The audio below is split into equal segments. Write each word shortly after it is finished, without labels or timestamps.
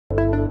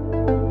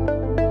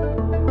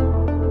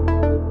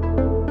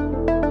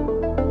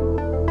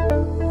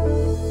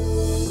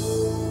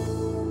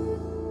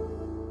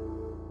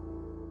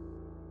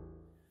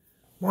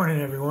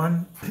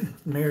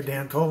Mayor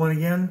Dan Toland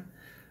again.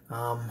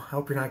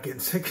 Hope you're not getting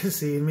sick of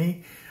seeing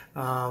me.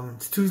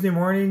 It's Tuesday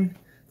morning,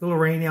 a little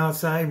rainy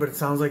outside, but it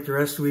sounds like the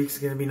rest of the week's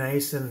going to be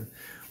nice and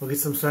we'll get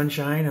some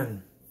sunshine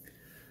and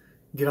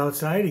get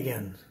outside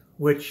again.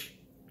 Which,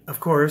 of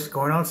course,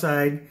 going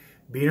outside,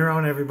 being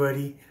around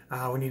everybody,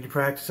 we need to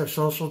practice our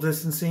social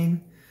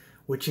distancing,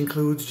 which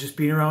includes just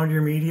being around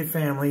your immediate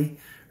family.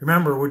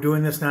 Remember, we're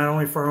doing this not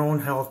only for our own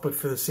health, but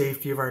for the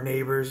safety of our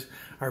neighbors,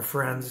 our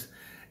friends,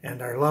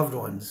 and our loved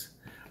ones.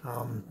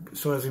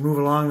 So as we move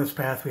along this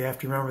path, we have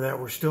to remember that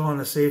we're still on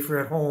a safer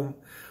at home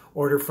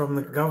order from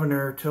the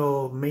governor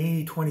till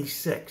May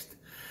 26th.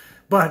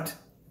 But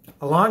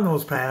along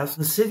those paths,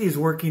 the city is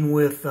working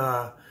with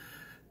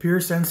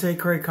Pierce and St.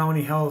 Croix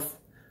County health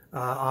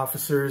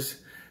officers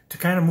to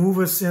kind of move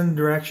us in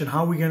direction.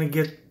 How are we going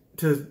to get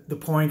to the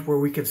point where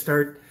we can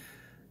start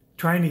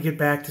trying to get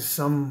back to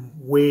some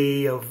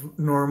way of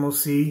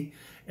normalcy,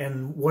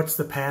 and what's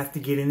the path to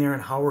get in there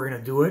and how we're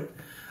going to do it.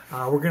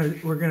 We're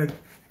going to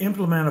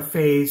implement a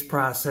phase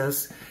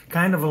process,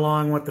 kind of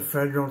along what the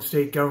federal and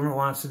state government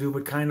wants to do,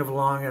 but kind of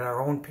along at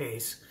our own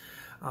pace.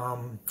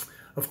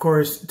 Of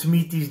course, to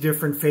meet these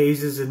different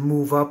phases and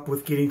move up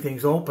with getting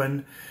things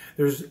open,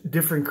 there's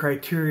different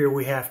criteria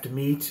we have to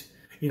meet.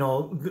 You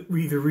know,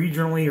 either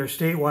regionally or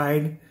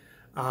statewide,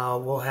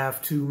 we'll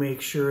have to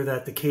make sure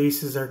that the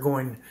cases are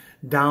going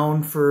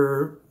down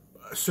for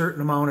a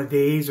certain amount of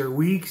days or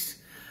weeks.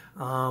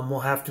 We'll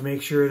have to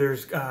make sure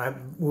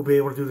we'll be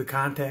able to do the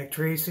contact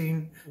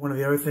tracing. One of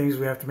the other things,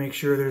 we have to make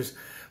sure there's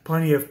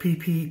plenty of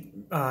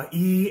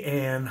PPE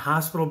and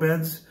hospital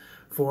beds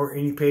for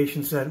any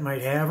patients that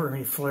might have, or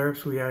any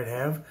flare-ups we might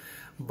have.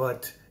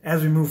 But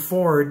as we move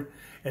forward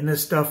and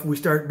this stuff, we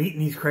start meeting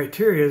these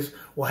criteria,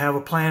 we'll have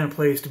a plan in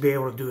place to be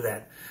able to do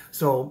that.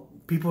 So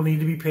people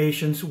need to be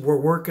patient. We're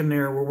working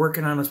there. We're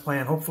working on this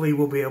plan. Hopefully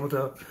we'll be able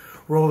to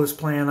roll this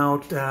plan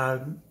out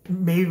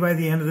maybe by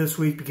the end of this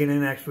week, beginning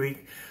of next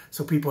week,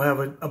 so people have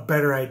a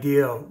better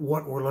idea of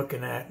what we're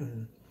looking at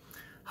and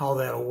how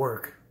that'll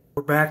work.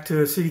 We're back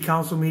to a city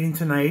council meeting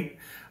tonight.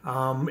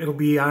 It'll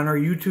be on our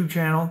YouTube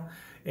channel,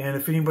 and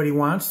if anybody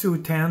wants to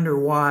attend or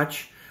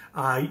watch,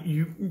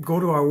 you go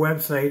to our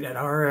website at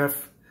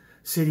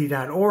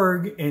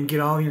rfcity.org and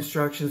get all the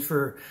instructions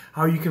for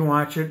how you can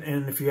watch it,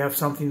 and if you have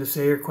something to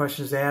say or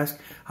questions to ask,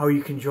 how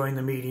you can join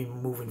the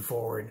meeting moving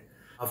forward.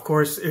 Of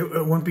course, it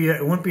wouldn't be an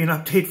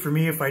update for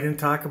me if I didn't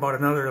talk about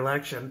another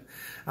election.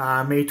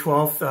 May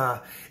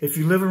 12th. If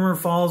you live in River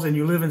Falls and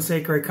you live in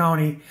St. Croix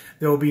County,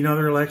 there will be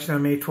another election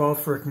on May 12th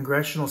for a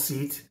congressional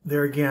seat.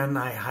 There again,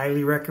 I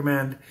highly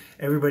recommend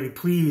everybody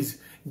please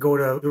go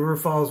to the River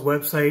Falls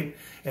website,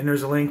 and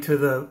there's a link to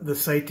the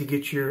site to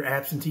get your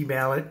absentee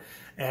ballot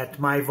at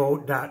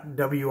myvote.wi.gov.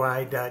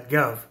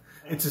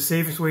 It's the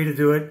safest way to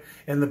do it,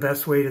 and the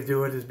best way to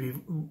do it is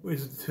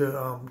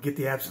to get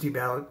the absentee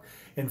ballot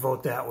and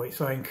vote that way.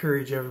 So I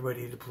encourage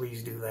everybody to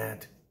please do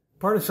that.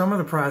 Part of some of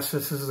the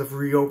processes of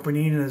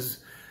reopening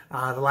is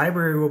the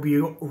library will be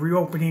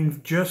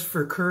reopening just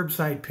for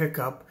curbside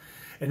pickup,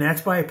 and that's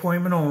by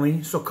appointment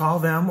only. So call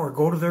them or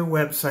go to their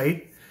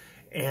website,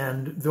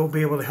 and they'll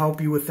be able to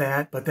help you with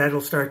that. But that'll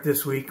start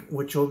this week,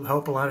 which will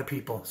help a lot of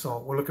people. So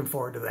we're looking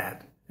forward to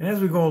that. And as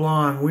we go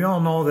along, we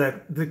all know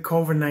that the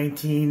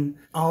COVID-19,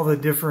 all the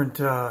different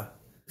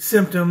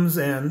symptoms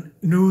and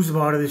news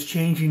about it is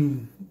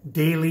changing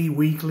daily,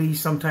 weekly,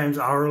 sometimes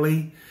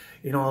hourly.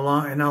 You know,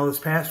 and now this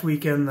past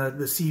weekend, the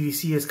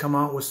CDC has come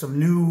out with some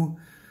new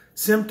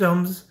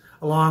symptoms,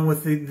 along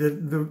with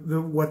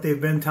what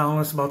they've been telling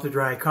us about the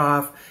dry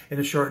cough and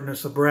the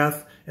shortness of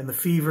breath and the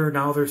fever.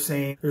 Now they're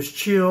saying there's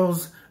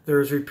chills,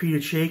 there's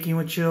repeated shaking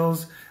with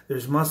chills,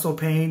 there's muscle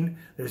pain,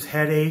 there's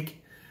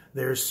headache,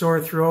 there's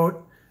sore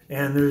throat,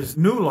 and there's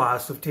new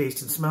loss of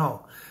taste and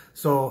smell.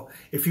 So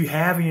if you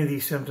have any of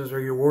these symptoms, or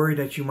you're worried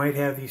that you might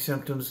have these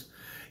symptoms,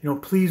 you know,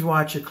 please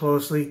watch it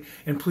closely,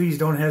 and please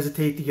don't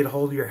hesitate to get a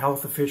hold of your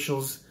health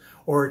officials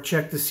or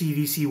check the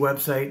CDC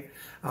website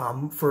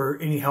for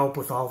any help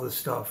with all this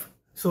stuff.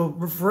 So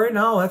for right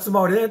now, that's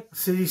about it. The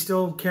city's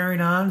still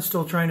carrying on,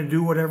 still trying to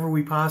do whatever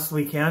we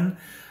possibly can.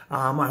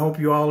 I hope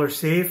you all are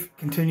safe.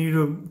 Continue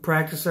to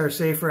practice our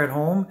safer at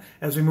home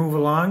as we move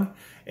along.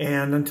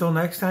 And until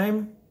next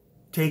time,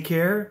 take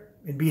care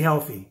and be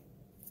healthy.